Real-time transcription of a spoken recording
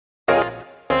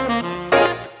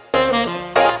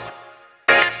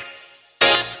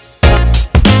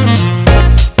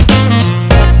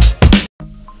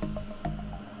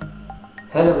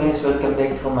guys, welcome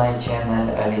back to my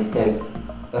channel Tech.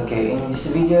 Okay, in this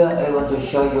video I want to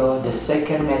show you the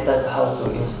second method how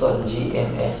to install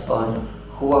GMS on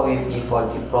Huawei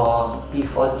P40 Pro,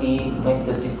 P40, Mate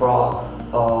 30 Pro,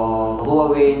 or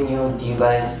Huawei new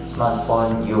device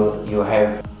smartphone you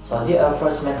have. So the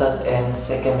first method and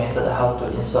second method how to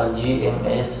install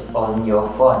GMS on your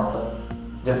phone.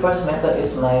 The first method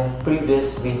is my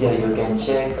previous video. You can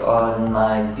check on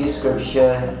my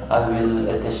description. I will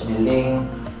attach the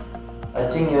link. I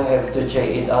think you have to check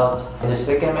it out. And the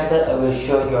second method I will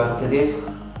show you after this.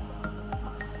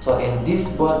 So in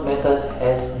this both method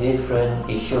has different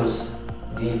issues,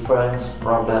 different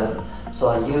problem.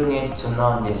 So you need to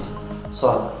know this.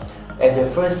 So at the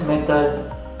first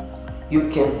method, you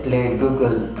can play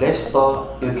Google Play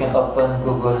Store. You can open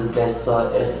Google Play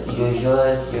Store as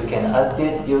usual. You can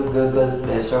update your Google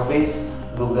Play service,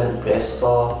 Google Play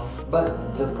Store.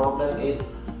 But the problem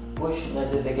is push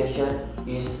notification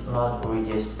is not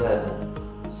registered.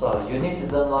 So you need to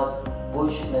download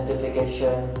push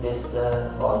notification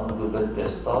tester on Google Play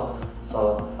Store.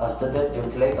 So after that you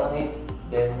click on it,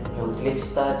 then you click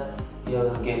start.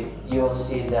 You'll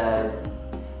see that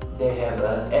they have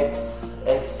an X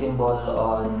symbol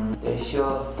on the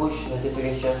show push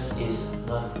notification is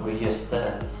not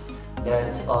registered.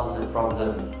 That's all the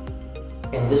problem.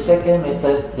 And the second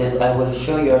method that I will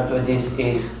show you after this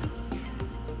is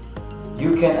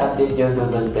you can update your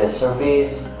Google Play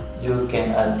service, you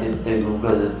can update the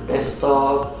Google Play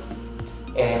Store,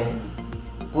 and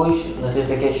push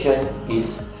notification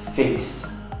is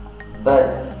fixed.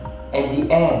 But at the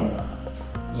end,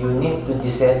 you need to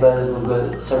disable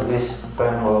Google Service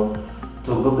Framework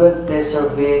to Google Play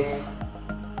Service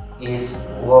is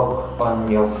work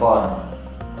on your phone.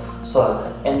 So,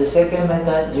 in the second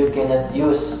method, you cannot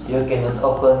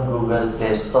open Google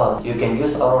Play Store. You can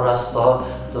use Aurora Store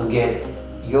to get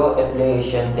your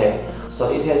application there.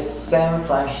 So it has same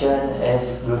function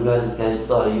as Google Play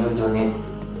Store. You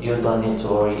don't need to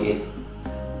worry it.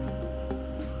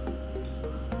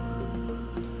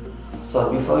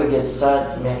 So before we get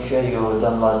started, make sure you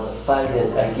download the file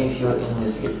that I give you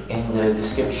in the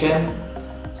description.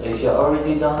 So if you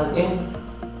already downloaded it,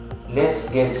 let's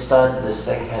get started the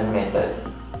second method.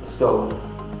 Let's go.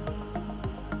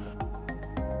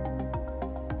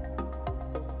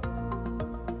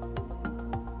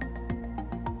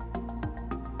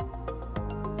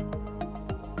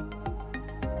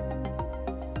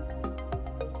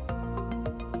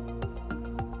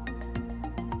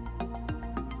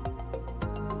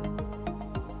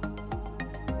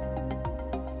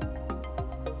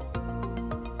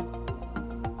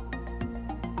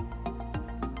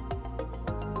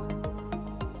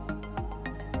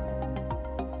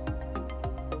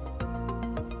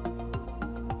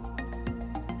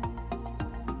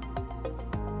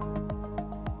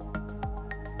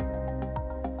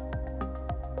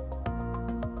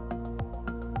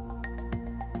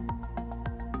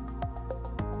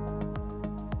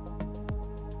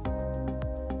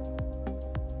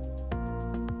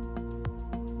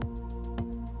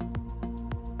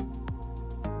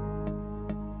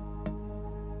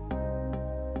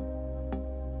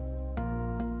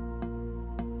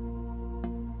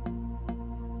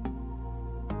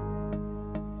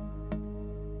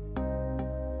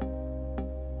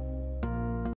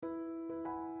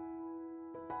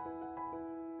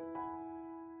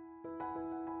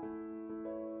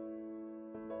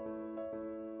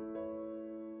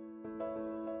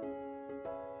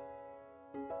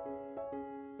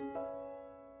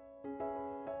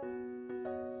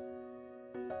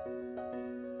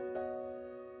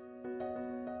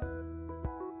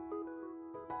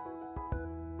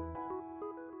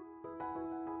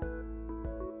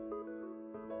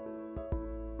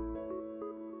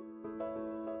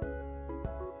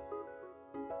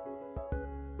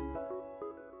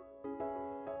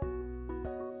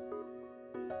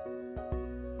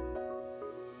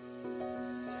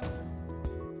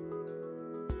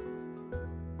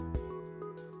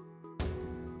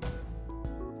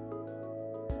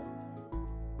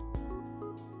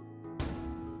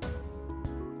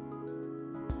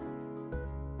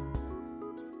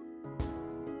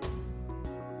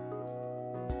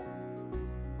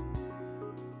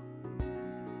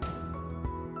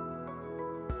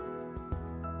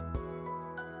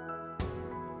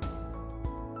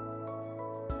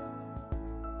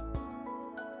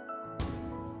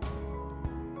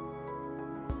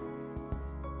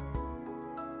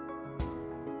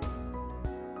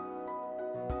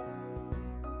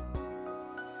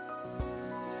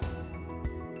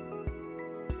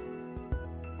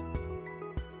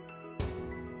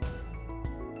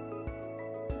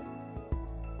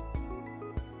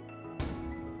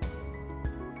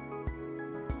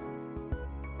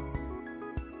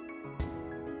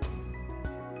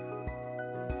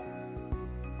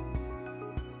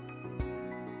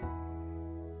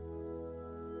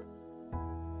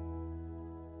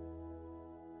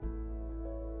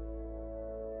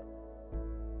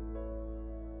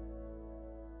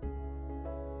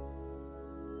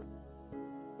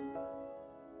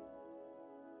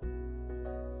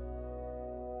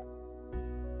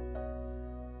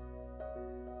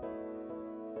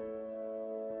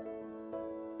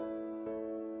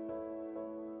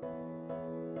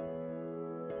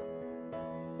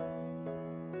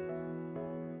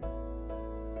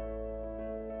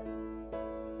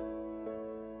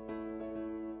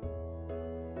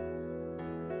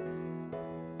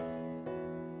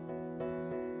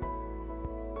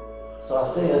 So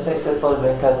after you successfully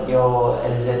backup your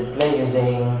LZ Play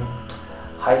using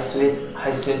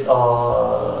hisuite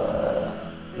or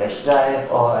flash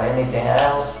drive or anything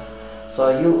else,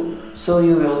 so you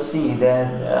will see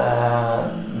that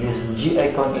this G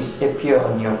icon is appear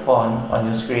on your phone, on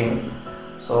your screen.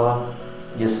 So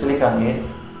just click on it.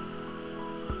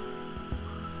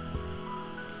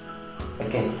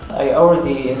 Okay, I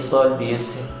already installed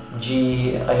this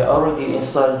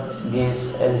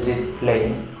LZ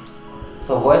Play.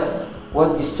 So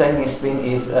what this Chinese mean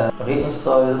is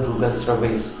reinstall Google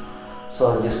service.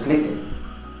 So just click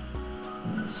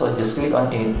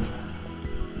on it.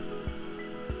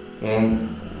 Okay,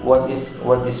 what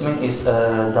this mean is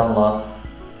download.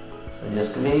 So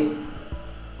just click.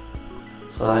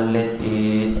 So let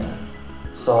it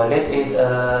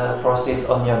process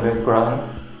on your background.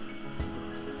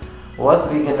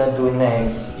 What we're gonna do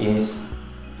next is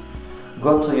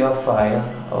go to your file.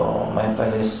 Oh, my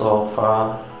file is so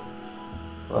far.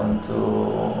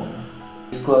 Go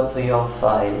to your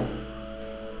file,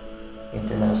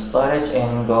 internal storage,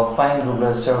 and go find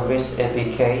Google Service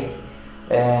APK.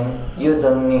 And you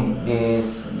don't need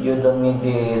this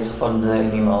folder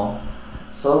anymore.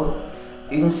 So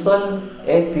install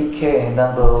APK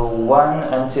number 1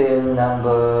 until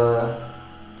number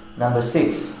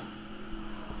 6.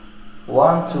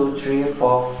 1, 2, 3,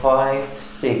 4, 5,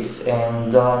 6,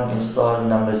 and don't install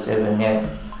number 7 yet.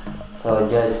 So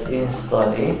just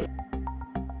install it.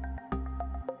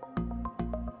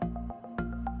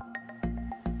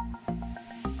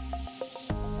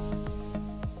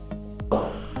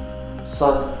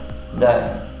 So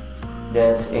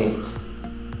that's it.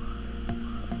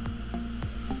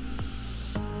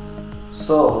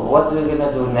 So what we're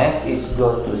gonna do next is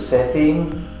go to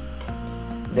setting,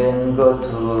 then go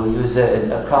to user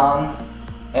and account,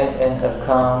 add an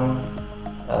account,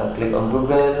 click on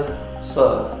Google,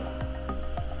 so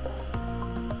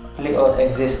click on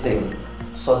existing.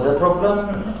 So the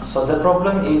problem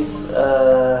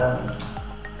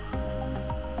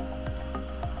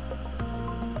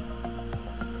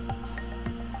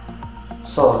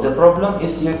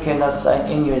is you cannot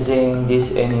sign in using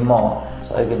this anymore.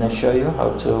 So I'm gonna show you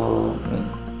how to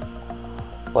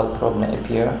what problem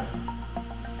appear.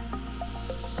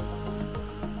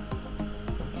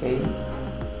 Okay,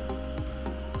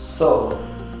 so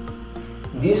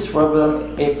this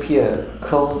problem appear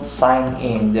called sign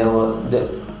in. There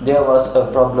was a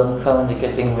problem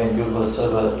communicating with Google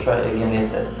server. Try again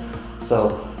later. So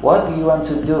what you want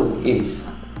to do is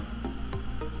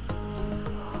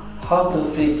how to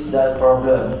fix that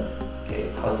problem. Okay,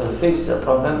 how to fix the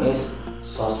problem is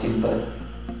so simple.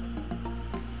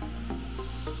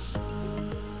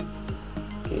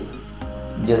 Okay,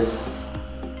 just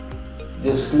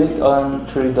click on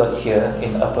 3 dot here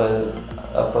in upper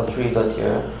 3 dot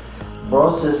here.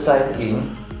 Browser sign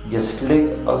in. Just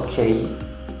click OK.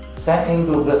 Sign in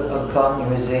Google account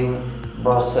using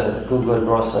browser, Google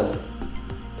browser.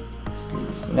 Just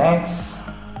click next.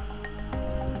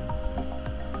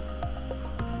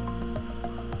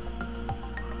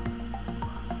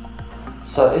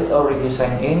 So it's already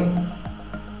signed in.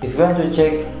 If you want to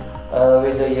check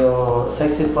whether you're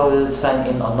successful sign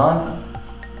in or not,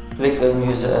 click on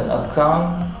user and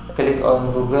account, click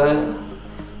on Google.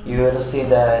 You will see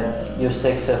that you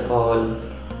successful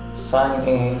sign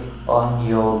in on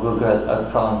your Google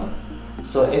account.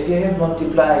 So if you have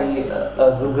multiplied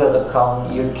a Google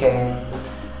account, you can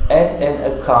add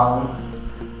an account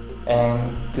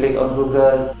and click on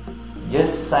Google.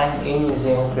 Just sign in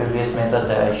using previous method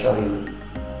that I show you.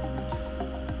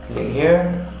 Click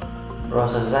here,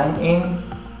 browser sign in.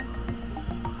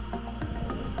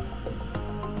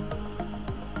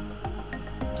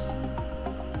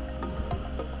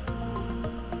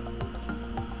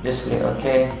 Just click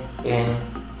OK and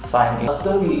sign in.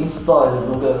 After we install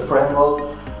Google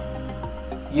Framework,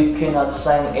 you cannot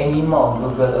sign any more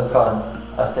Google account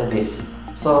after this.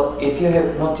 So if you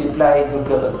have multiplied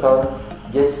Google account,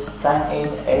 just sign in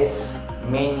as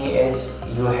many as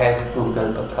you have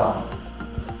Google account.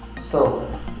 So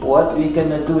what we're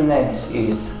gonna do next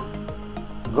is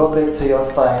go back to your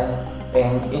file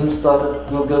and install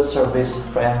Google Service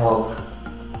Framework.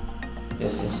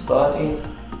 Just install it.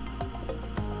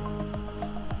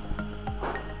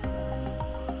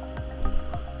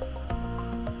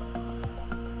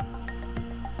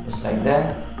 Just like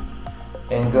that,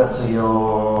 and go to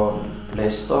your Play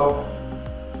Store.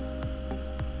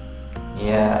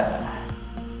 Yeah,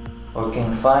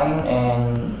 working fine,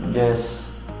 and just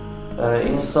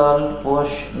install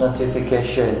push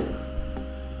notification.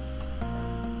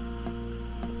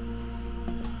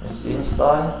 Just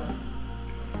install,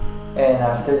 and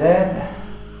after that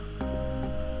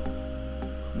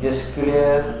just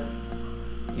clear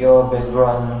your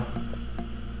background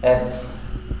apps,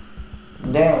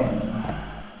 then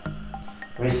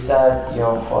restart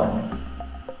your phone.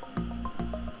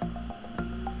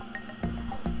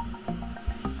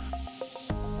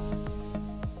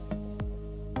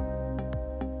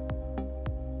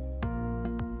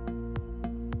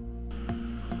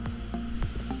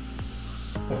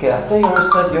 Okay, after you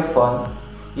restart your phone,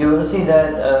 you will see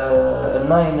that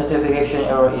annoying notification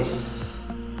error is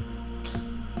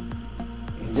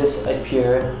just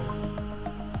appear.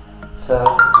 So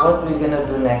what we're gonna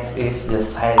do next is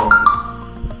just silent it.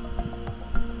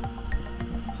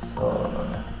 So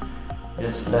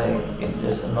just like it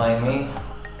just annoy me.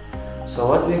 So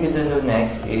what we're gonna do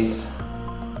next is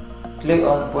click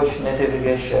on push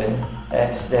notification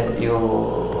apps that you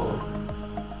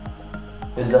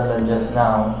download just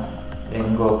now,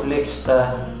 then go click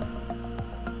start.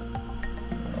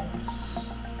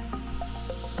 Next,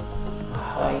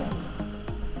 hide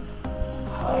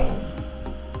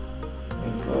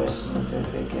request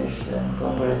notification.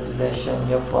 Congratulations,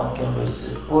 your phone can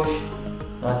receive push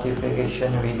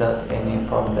notification without any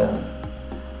problem.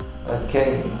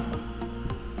 Okay,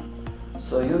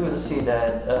 so you will see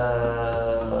that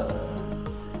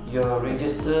your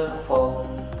register for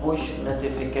push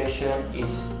notification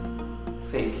is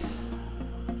fixed.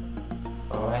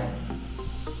 Alright,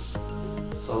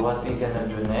 so what we're gonna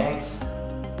do next,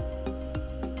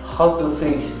 how to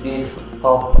fix this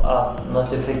pop-up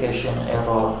notification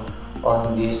error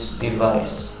on this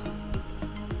device.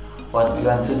 What we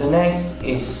want to do next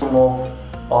is move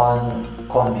on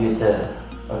computer.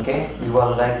 Okay, we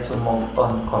would like to move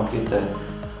on computer.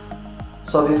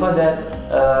 So before that,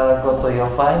 go to your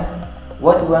file.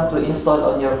 What you want to install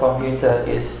on your computer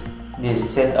is this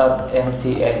setup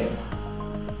MTA.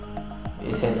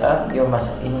 This setup you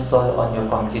must install on your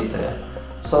computer.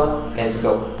 So let's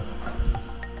go.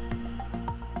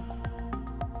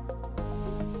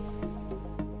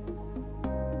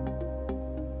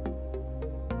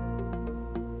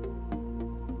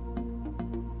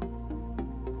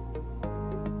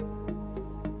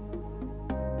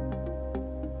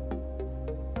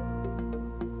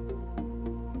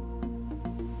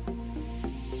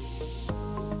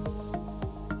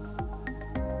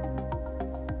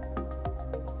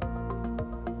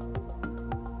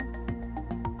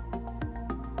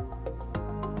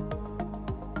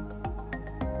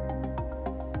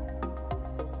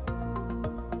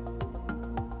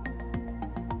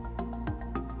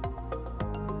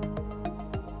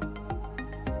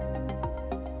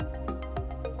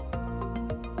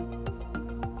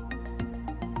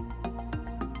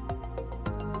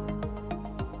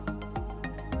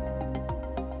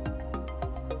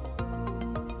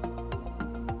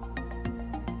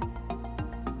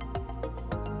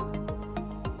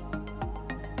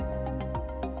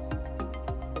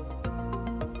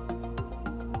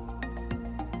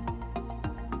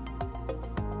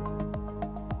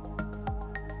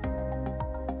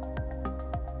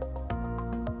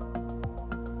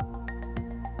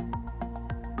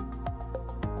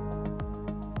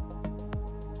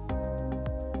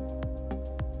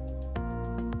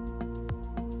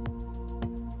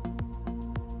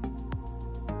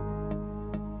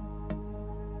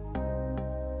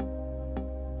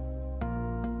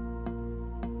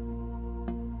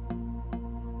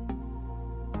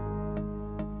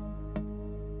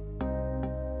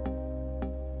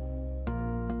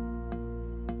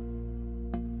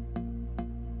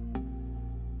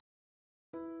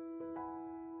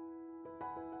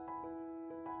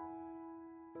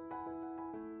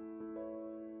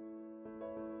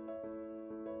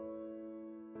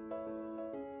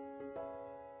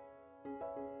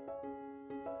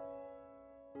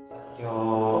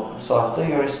 So after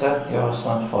you restart your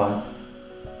smartphone,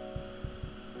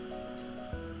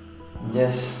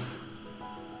 just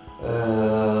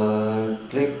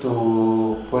click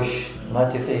to push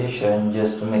notification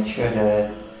just to make sure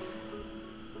that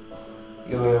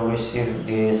you will receive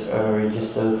this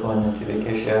register phone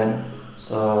notification.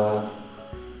 So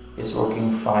it's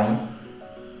working fine.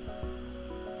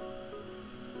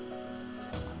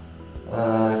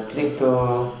 Click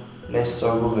to Play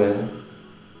Store Google.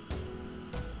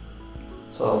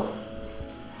 So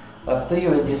after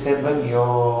you disable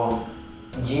your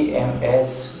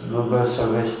GMS Google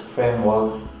Service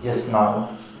Framework just now,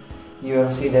 you will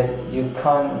see that you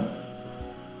can't.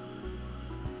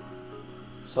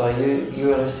 So you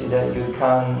will see that you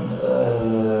can't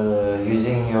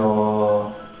using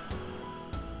your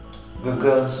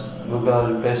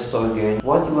Google Play Store again.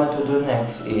 What you want to do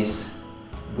next is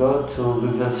go to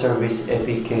Google Service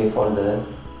APK folder,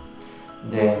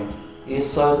 then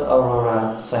install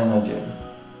Aurora Cyanogen.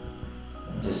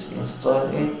 Just install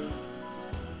it.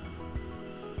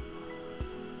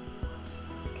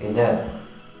 Okay, done.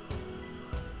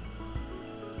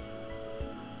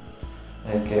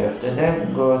 Okay, after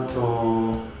that, go to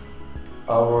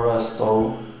Aurora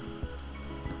store.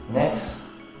 Next,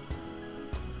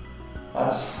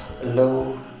 as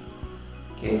low.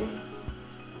 Okay,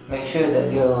 make sure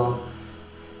that you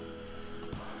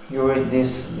read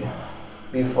this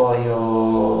before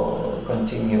you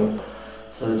continue.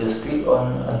 So just click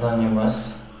on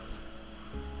anonymous.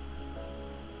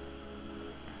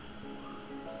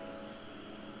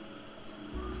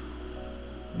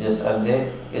 Just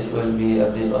update, it will be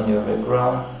updated on your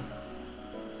background.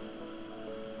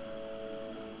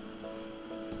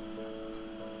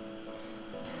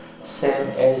 Same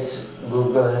as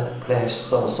Google Play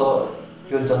Store, so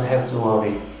you don't have to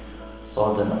worry.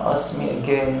 So then ask me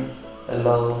again,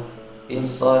 allow,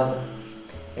 install,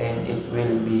 and it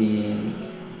will be,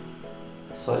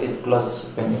 so it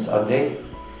closes when it's update.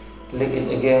 Click it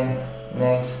again.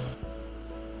 Next,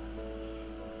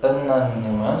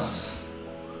 anonymous.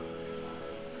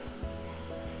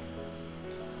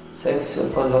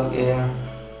 Successful login,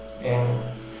 and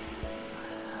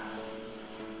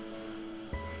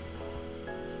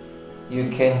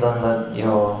you can download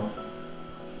your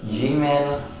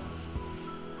Gmail,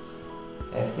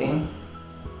 I think.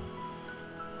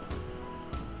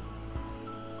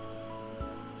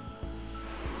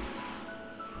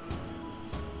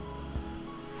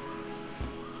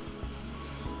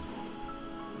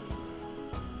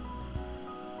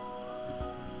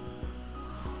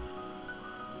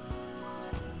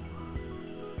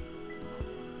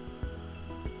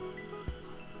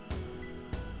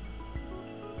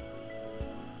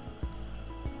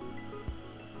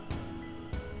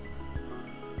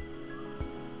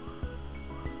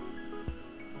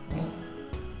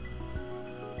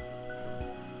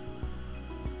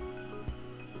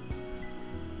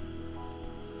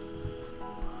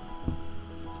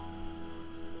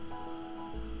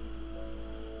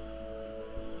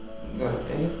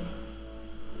 Okay,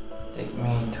 take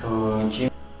me to Gmail.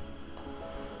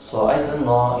 So I don't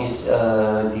know is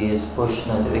this push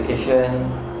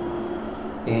notification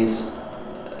is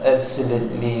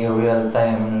absolutely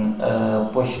real-time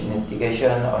push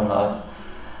notification or not,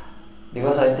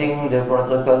 because I think the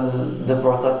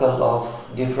protocol of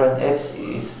different apps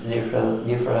is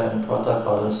different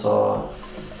protocol, so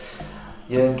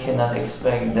you cannot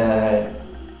expect that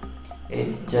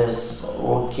it just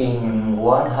working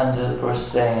 100%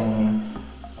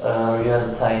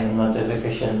 real-time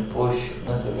notification, push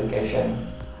notification.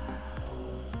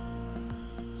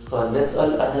 So that's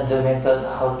all, another method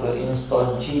how to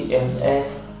install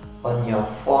GMS on your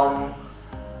phone.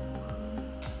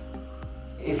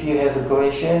 If you have a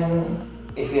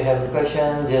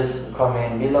question, just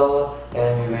comment below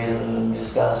and we will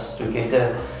discuss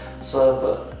together.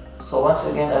 So once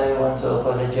again, I want to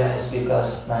apologize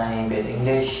because my bad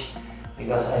English,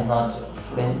 because I'm not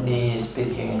fluently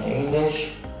speaking in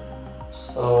English.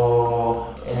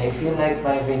 So, and if you like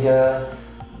my video,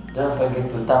 don't forget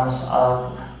to thumbs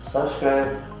up,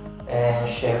 subscribe, and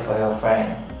share for your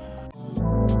friend.